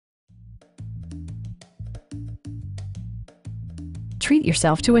treat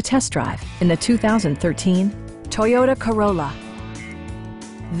yourself to a test drive in the 2013 Toyota Corolla.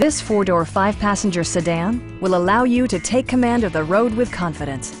 This four-door, five-passenger sedan will allow you to take command of the road with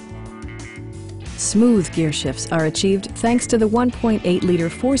confidence. Smooth gear shifts are achieved thanks to the 1.8-liter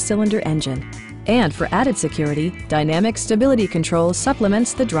four-cylinder engine. And for added security, dynamic stability control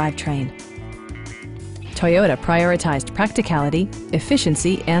supplements the drivetrain. Toyota prioritized practicality,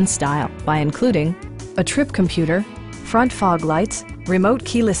 efficiency, and style by including a trip computer, front fog lights, remote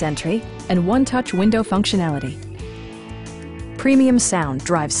keyless entry, and one-touch window functionality. Premium sound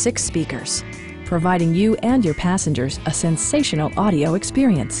drives 6 speakers, providing you and your passengers a sensational audio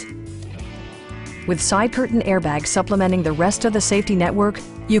experience. With side curtain airbags supplementing the rest of the safety network,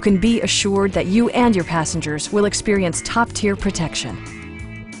 you can be assured that you and your passengers will experience top-tier protection.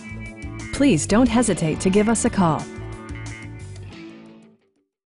 Please don't hesitate to give us a call.